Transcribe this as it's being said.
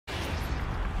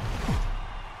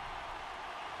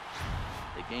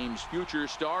Game's future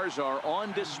stars are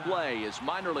on display as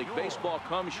minor league baseball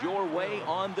comes your way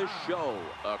on the show.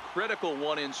 A critical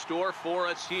one in store for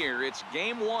us here. It's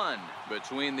game one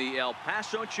between the El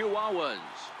Paso Chihuahuas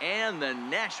and the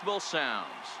Nashville Sounds.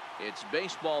 It's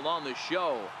baseball on the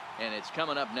show, and it's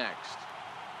coming up next.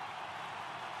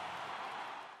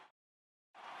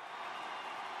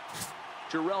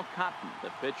 Jarrell Cotton,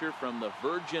 the pitcher from the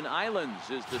Virgin Islands,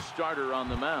 is the starter on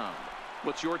the mound.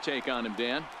 What's your take on him,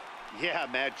 Dan? Yeah,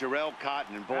 Matt, Jarrell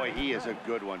Cotton, and boy, he is a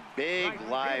good one. Big,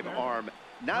 live arm.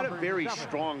 Not a very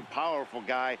strong, powerful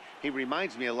guy. He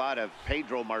reminds me a lot of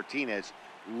Pedro Martinez.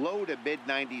 Low to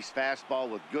mid-90s fastball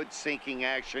with good sinking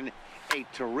action. A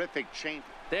terrific change.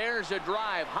 There's a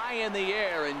drive high in the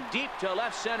air and deep to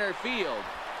left center field.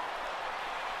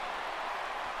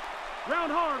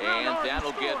 Round hard, and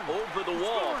that'll get over the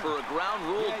wall for a ground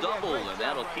rule double, and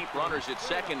that'll keep runners at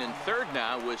second and third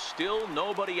now with still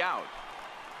nobody out.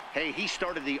 Hey, he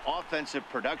started the offensive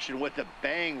production with a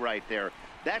bang right there.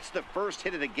 That's the first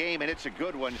hit of the game, and it's a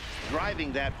good one,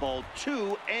 driving that ball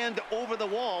to and over the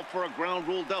wall for a ground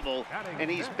rule double, and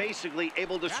he's basically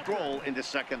able to stroll into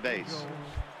second base.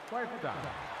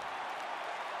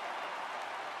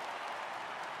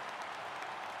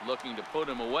 Looking to put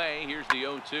him away. Here's the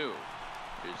 0-2.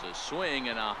 Here's a swing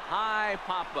and a high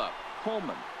pop-up.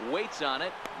 Coleman waits on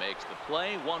it, makes the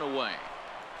play, one away.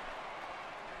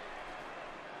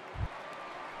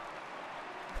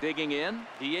 Digging in,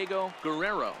 Diego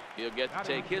Guerrero. He'll get to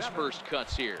take his first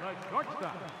cuts here.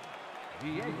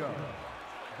 Diego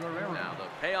Guerrero. Now the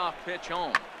payoff pitch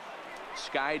home.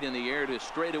 Skied in the air to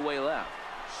straightaway left.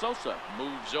 Sosa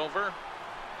moves over,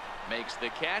 makes the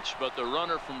catch, but the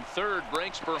runner from third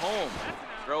breaks for home.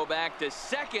 Throw back to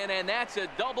second, and that's a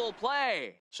double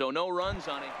play. So no runs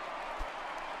on it.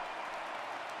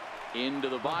 Into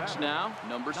the box now,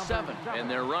 number 7, and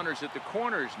their runners at the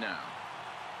corners now.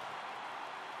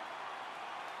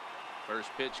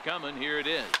 First pitch coming, here it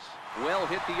is. Well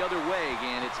hit the other way,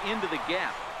 and it's into the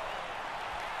gap.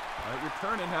 All right,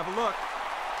 return and have a look.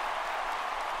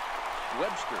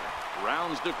 Webster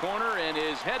rounds the corner and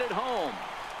is headed home.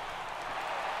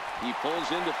 He pulls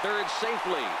into third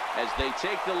safely as they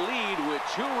take the lead with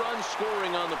 2 runs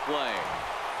scoring on the play.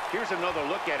 Here's another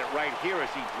look at it right here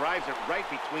as he drives it right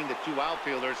between the 2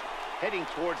 outfielders, heading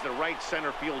towards the right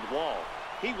center field wall.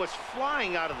 He was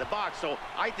flying out of the box, so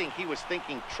I think he was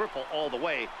thinking triple all the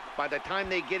way. By the time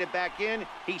they get it back in,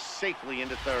 he's safely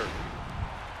into third.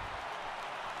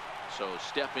 So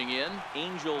stepping in,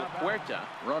 Angel Huerta,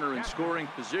 runner in scoring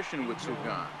position with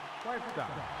Sugan.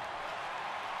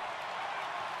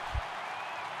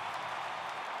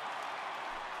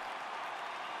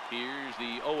 Here's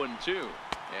the 0-2,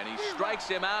 and he strikes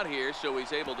him out here, so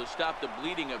he's able to stop the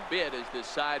bleeding a bit as this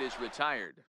side is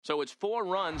retired. So it's 4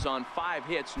 runs on 5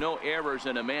 hits, no errors,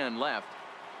 and a man left.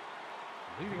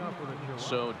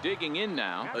 So digging in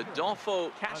now, Adolfo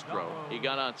Castro. He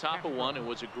got on top of one and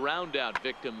was a ground out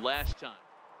victim last time.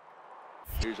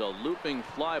 Here's a looping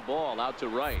fly ball out to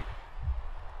right.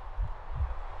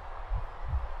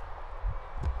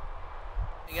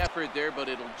 Effort there, but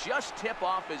it'll just tip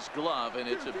off his glove, and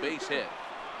it's a base hit.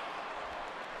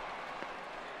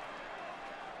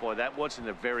 Boy, that wasn't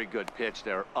a very good pitch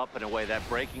there, up and away. That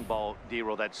breaking ball,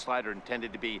 D-Roll, that slider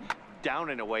intended to be down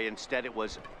and away. Instead, it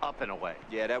was up and away.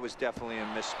 Yeah, that was definitely a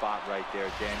missed spot right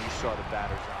there, Dan. You saw the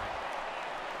batter's eye.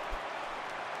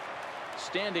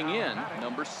 Standing in,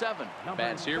 number 7.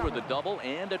 Bats here with a double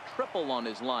and a triple on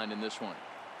his line in this one.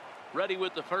 Ready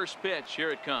with the first pitch.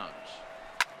 Here it comes.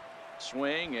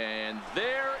 Swing, and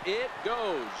there it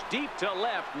goes. Deep to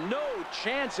left. No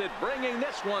chance at bringing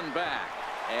this one back.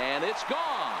 And it's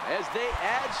gone as they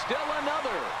add still another.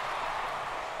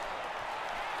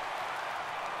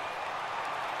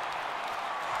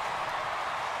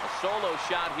 A solo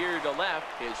shot here to left.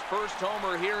 His first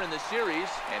homer here in the series,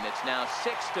 and it's now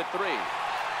 6-3.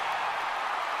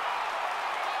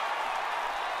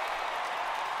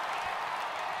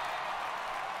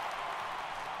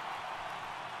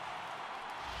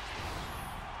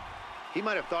 He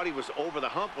might have thought he was over the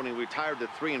hump when he retired the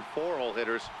 3- and 4-hole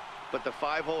hitters, but the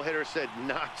 5-hole hitter said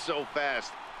not so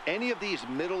fast. Any of these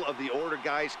middle of the order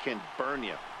guys can burn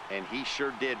you, and he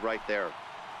sure did right there.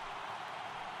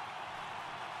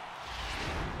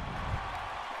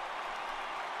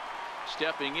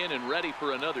 Stepping in and ready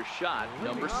for another shot,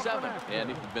 number 7. And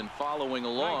if you've been following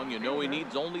along, you know he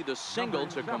needs only the single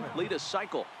to complete a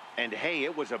cycle. And hey,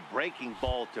 it was a breaking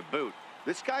ball to boot.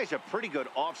 This guy's a pretty good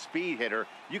off-speed hitter.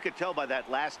 You could tell by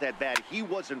that last at-bat he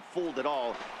wasn't fooled at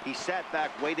all. He sat back,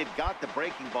 waited, got the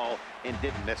breaking ball, and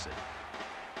didn't miss it.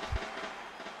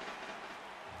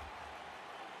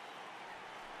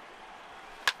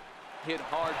 hit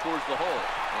hard towards the hole.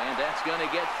 And that's going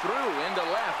to get through into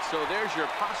left. So there's your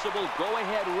possible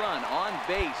go-ahead run on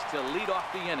base to lead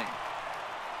off the inning.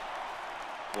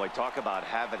 Boy, talk about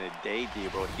having a day,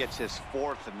 Debro. He gets his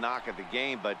 4th knock of the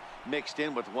game, but mixed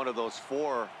in with one of those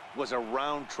 4 was a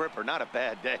round tripper. Not a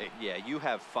bad day. Yeah, you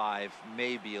have 5,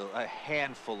 maybe a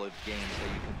handful of games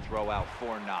that you can throw out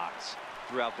 4 knocks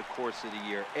throughout the course of the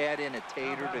year. Add in a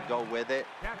tater to go with it.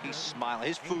 He's smiling.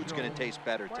 His food's going to taste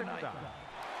better tonight.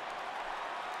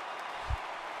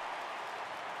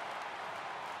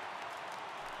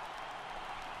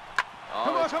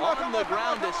 Oh, it's on the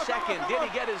ground to second. Did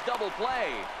he get his double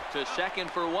play? To second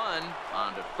for 1,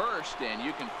 on to first, and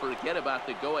you can forget about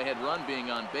the go-ahead run being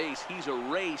on base. He's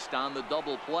erased on the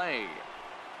double play.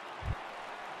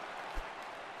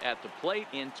 At the plate,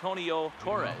 Antonio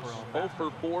Torres, 0 for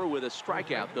 4 with a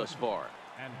strikeout thus far.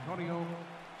 Antonio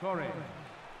Torres.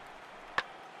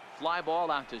 Fly ball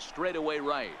out to straightaway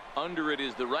right. Under it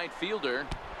is the right fielder.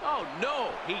 Oh,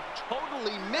 no, he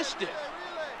totally missed it.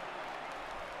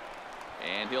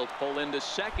 And he'll pull into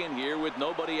second here with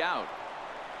nobody out.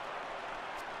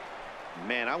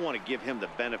 Man, I want to give him the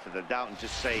benefit of the doubt and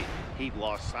just say he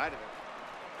lost sight of it.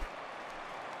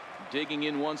 Digging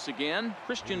in once again,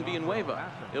 Christian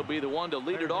Villanueva. He'll be the one to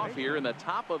lead it off here in the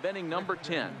top of inning number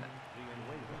 10.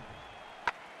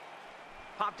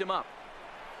 Popped him up.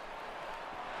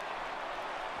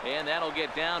 And that'll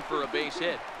get down for a base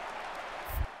hit.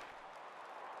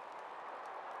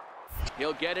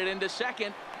 He'll get it into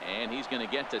second, and he's going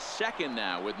to get to second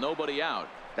now with nobody out.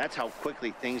 That's how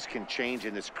quickly things can change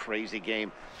in this crazy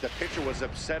game. The pitcher was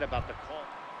upset about the call.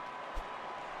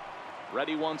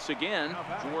 Ready once again,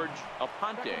 George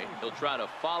Aponte. He'll try to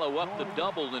follow up the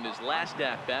double in his last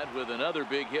at-bat with another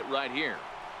big hit right here.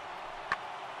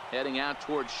 Heading out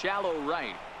towards shallow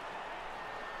right.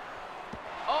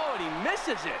 Oh, and he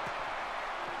misses it.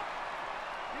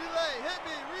 Relay, hit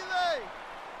me, relay.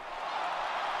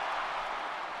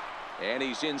 And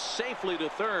he's in safely to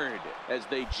third as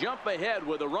they jump ahead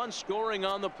with a run scoring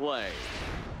on the play.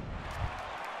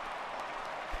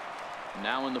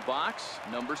 Now in the box,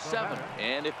 number 7.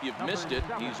 And if you've missed it,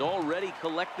 he's already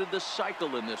collected the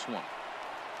cycle in this one.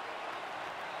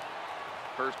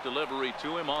 First delivery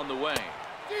to him on the way.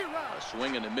 A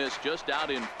swing and a miss just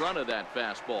out in front of that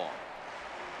fastball.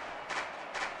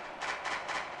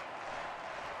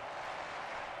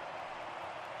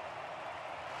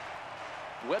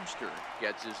 Webster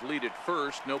gets his lead at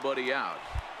first, nobody out.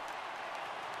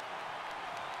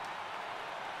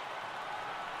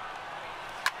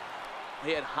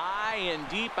 Hit high and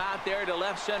deep out there to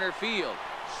left center field.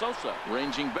 Sosa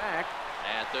ranging back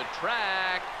at the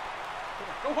track.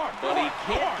 But he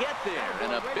can't get there,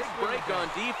 and a big break on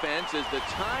defense as the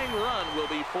tying run will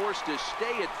be forced to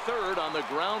stay at third on the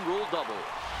ground rule double.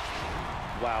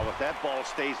 Wow, if that ball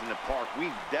stays in the park,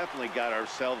 we've definitely got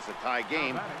ourselves a tie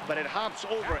game, but it hops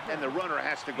over and the runner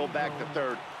has to go back to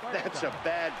third. That's a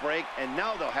bad break, and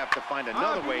now they'll have to find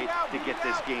another way to get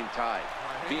this game tied.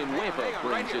 Villanueva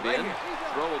brings it in.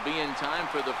 Throw will be in time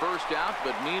for the first out,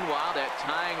 but meanwhile that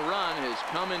tying run has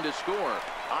come in to score.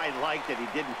 I like that he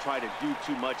didn't try to do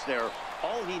too much there.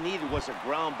 All he needed was a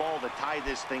ground ball to tie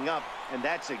this thing up, and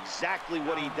that's exactly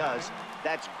what he does.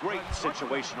 That's great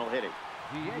situational hitting.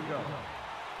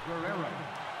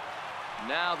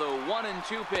 Now the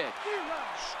 1-2 pitch.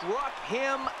 Struck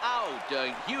him out.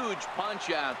 A huge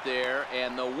punch out there,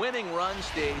 and the winning run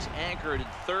stays anchored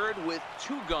at third with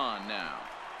 2 gone now.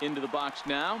 Into the box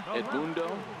now,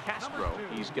 Edmundo Castro.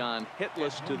 He's gone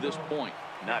hitless to this point.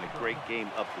 Not a great game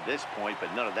up to this point,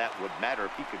 but none of that would matter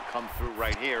if he could come through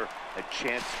right here. A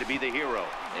chance to be the hero.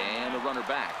 And the runner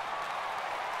back.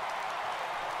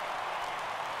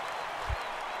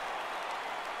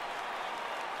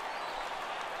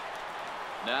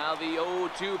 Now the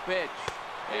 0-2 pitch.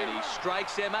 And he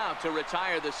strikes him out to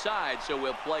retire the side, so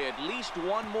we'll play at least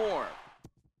one more.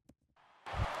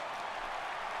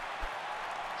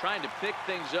 Trying to pick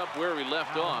things up where we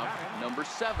left off, number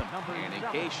 7. And in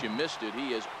case you missed it,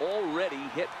 he has already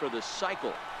hit for the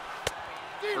cycle.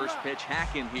 First pitch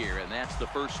hacking here, and that's the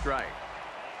first strike.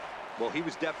 Well, he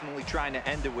was definitely trying to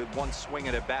end it with one swing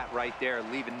of the bat right there,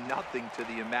 leaving nothing to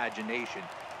the imagination.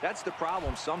 That's the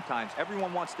problem sometimes.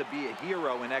 Everyone wants to be a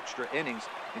hero in extra innings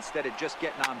instead of just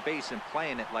getting on base and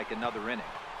playing it like another inning.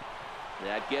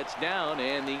 That gets down,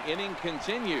 and the inning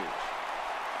continues.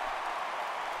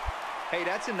 Hey,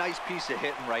 that's a nice piece of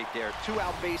hitting right there.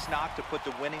 2-out base knock to put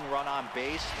the winning run on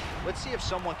base. Let's see if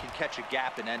someone can catch a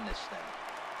gap and end this thing.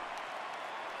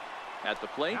 At the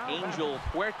plate, Angel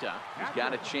Huerta has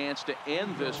got a chance to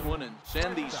end this one and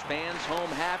send these fans home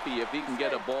happy if he can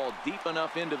get a ball deep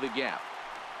enough into the gap.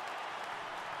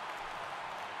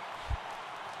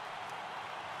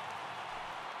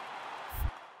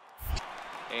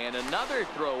 And another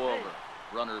throw over.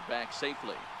 Runner back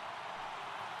safely.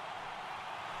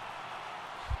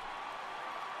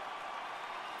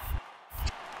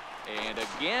 And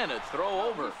again, a throw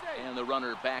over. And the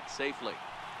runner back safely.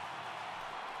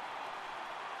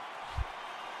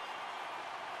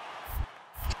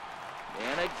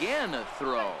 And again, a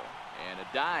throw. And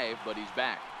a dive, but he's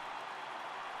back.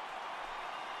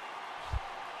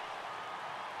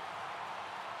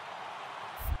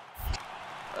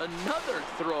 Another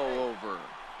throw over.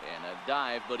 And a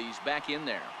dive, but he's back in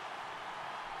there.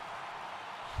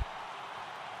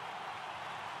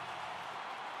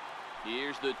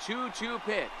 Here's the 2-2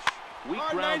 pitch. Weak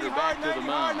grounder back to the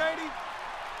mound.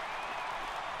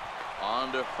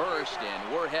 On to first,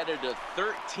 and we're headed to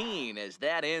 13 as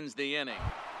that ends the inning.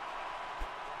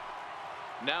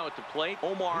 Now at the plate,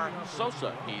 Omar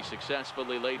Sosa. He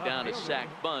successfully laid down a sac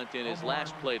bunt in his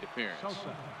last plate appearance.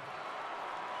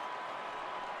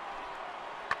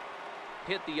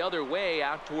 Hit the other way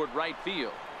out toward right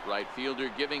field. Right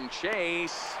fielder giving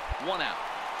chase. 1 out.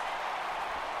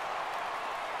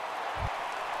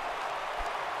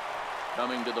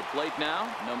 Coming to the plate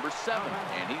now, number 7,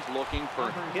 and he's looking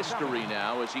for history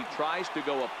now as he tries to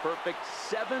go a perfect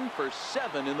 7 for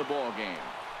 7 in the ball game.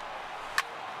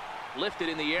 Lifted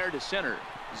in the air to center.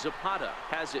 Zapata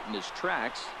has it in his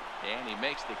tracks, and he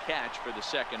makes the catch for the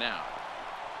 2nd out.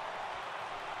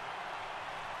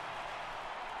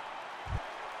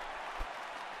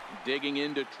 Digging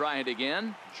in to try it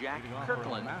again, Jack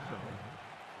Kirkland.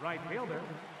 Right fielder,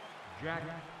 Jack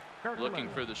Kirkland. Looking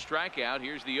for the strikeout.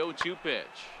 Here's the 0-2 pitch.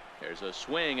 There's a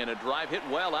swing and a drive hit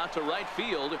well out to right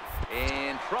field.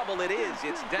 And trouble it is.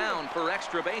 It's down for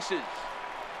extra bases.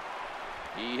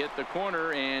 He hit the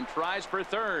corner and tries for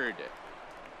third.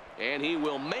 And he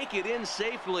will make it in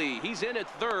safely. He's in at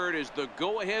third as the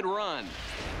go-ahead run.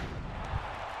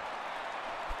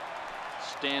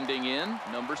 Standing in,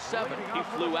 number 7. He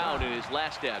flew out in his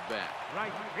last at-bat.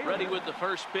 Ready with the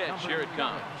first pitch. Here it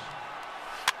comes.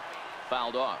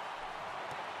 Fouled off.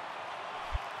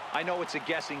 I know it's a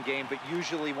guessing game, but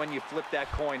usually when you flip that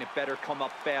coin, it better come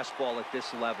up fastball at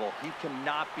this level. He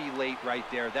cannot be late right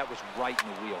there. That was right in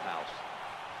the wheelhouse.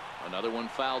 Another one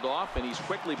fouled off, and he's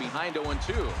quickly behind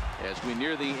 0-2. As we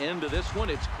near the end of this one,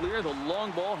 it's clear the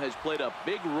long ball has played a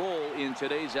big role in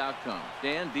today's outcome.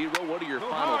 Dan, Dero, what are your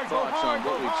final thoughts on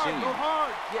what we've seen?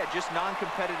 Yeah, just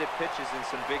non-competitive pitches in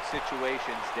some big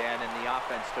situations, Dan, and the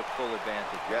offense took full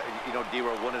advantage. Yeah, you know,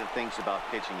 Dero, one of the things about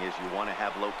pitching is you want to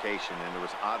have location, and it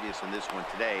was obvious in this one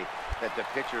today that the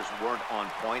pitchers weren't on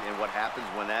point, and what happens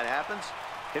when that happens?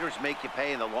 Hitters make you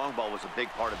pay, and the long ball was a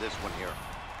big part of this one here.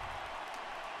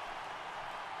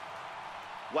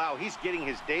 Wow, he's getting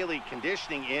his daily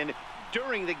conditioning in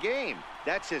during the game.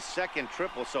 That's his 2nd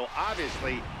triple, so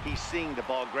obviously he's seeing the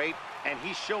ball great, and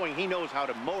he's showing he knows how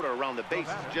to motor around the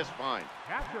bases just fine.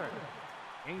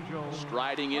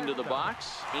 Striding into the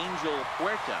box, Angel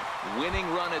Huerta, winning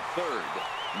run at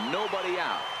third. Nobody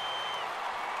out.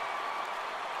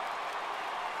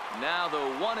 Now the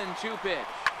 1-2 pitch.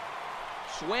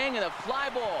 Swing and a fly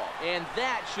ball, and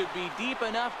that should be deep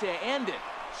enough to end it.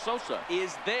 Sosa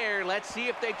is there. Let's see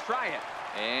if they try it.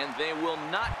 And they will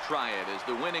not try it as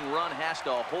the winning run has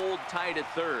to hold tight at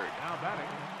third.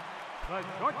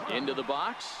 Into the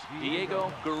box,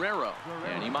 Diego Guerrero.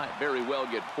 And he might very well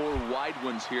get 4 wide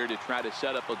ones here to try to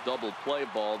set up a double play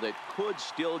ball that could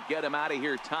still get him out of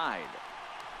here tied.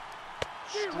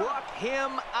 Struck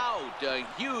him out. A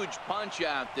huge punch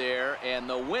out there, and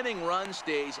the winning run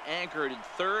stays anchored at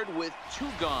third with 2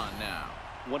 gone now.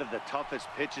 One of the toughest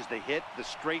pitches they hit, the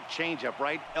straight changeup,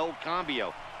 right? El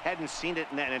Cambio. Hadn't seen it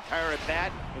in that entire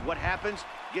at-bat. And what happens?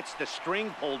 Gets the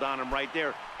string pulled on him right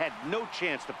there. Had no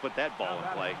chance to put that ball in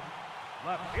play.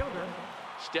 Left fielder.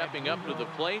 Stepping up to the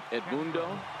plate, Edmundo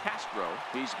Castro.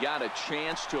 He's got a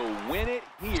chance to win it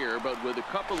here, but with a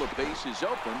couple of bases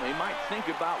open, they might think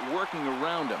about working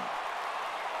around him.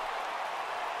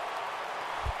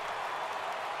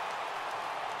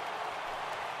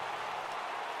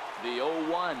 The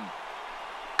 0-1.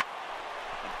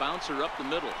 A bouncer up the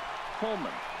middle.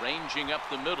 Coleman ranging up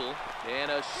the middle. And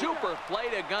a super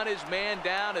play to gun his man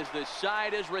down as the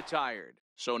side is retired.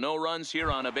 So no runs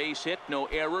here on a base hit, no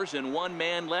errors, and 1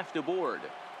 man left aboard.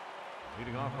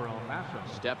 Leading off for El Paso.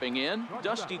 Stepping in,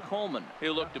 Dusty Coleman.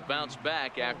 He'll look to bounce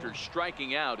back after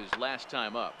striking out his last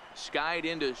time up. Skied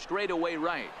into straightaway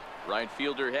right. Right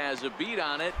fielder has a beat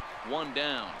on it. 1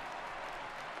 down.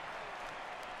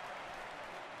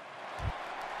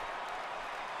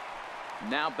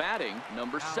 Now batting,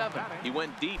 number 7. He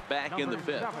went deep back in the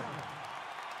 5th.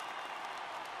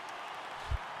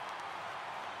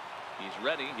 He's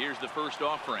ready. Here's the first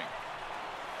offering.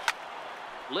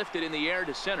 Lifted in the air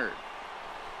to center.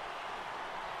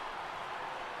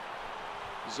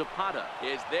 Zapata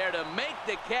is there to make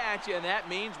the catch, and that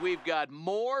means we've got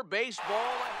more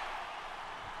baseball.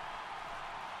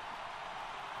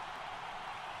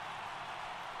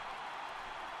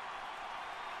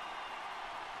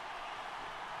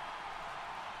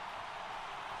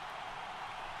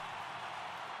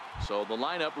 So the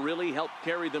lineup really helped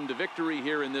carry them to victory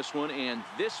here in this one, and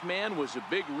this man was a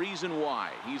big reason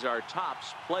why. He's our top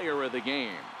player of the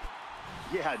game.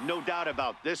 Yeah, no doubt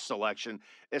about this selection.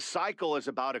 A cycle is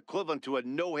about equivalent to a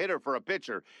no-hitter for a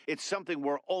pitcher. It's something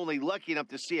we're only lucky enough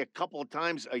to see a couple of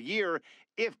times a year,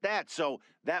 if that. So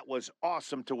that was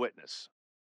awesome to witness.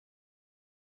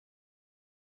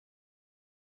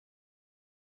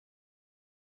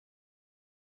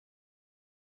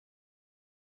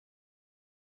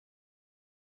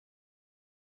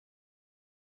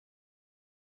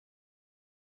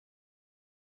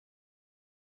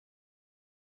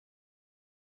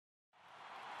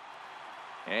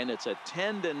 And it's a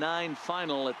 10-9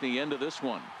 final at the end of this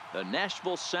one. The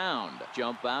Nashville Sound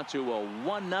jump out to a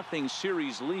 1-0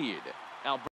 series lead.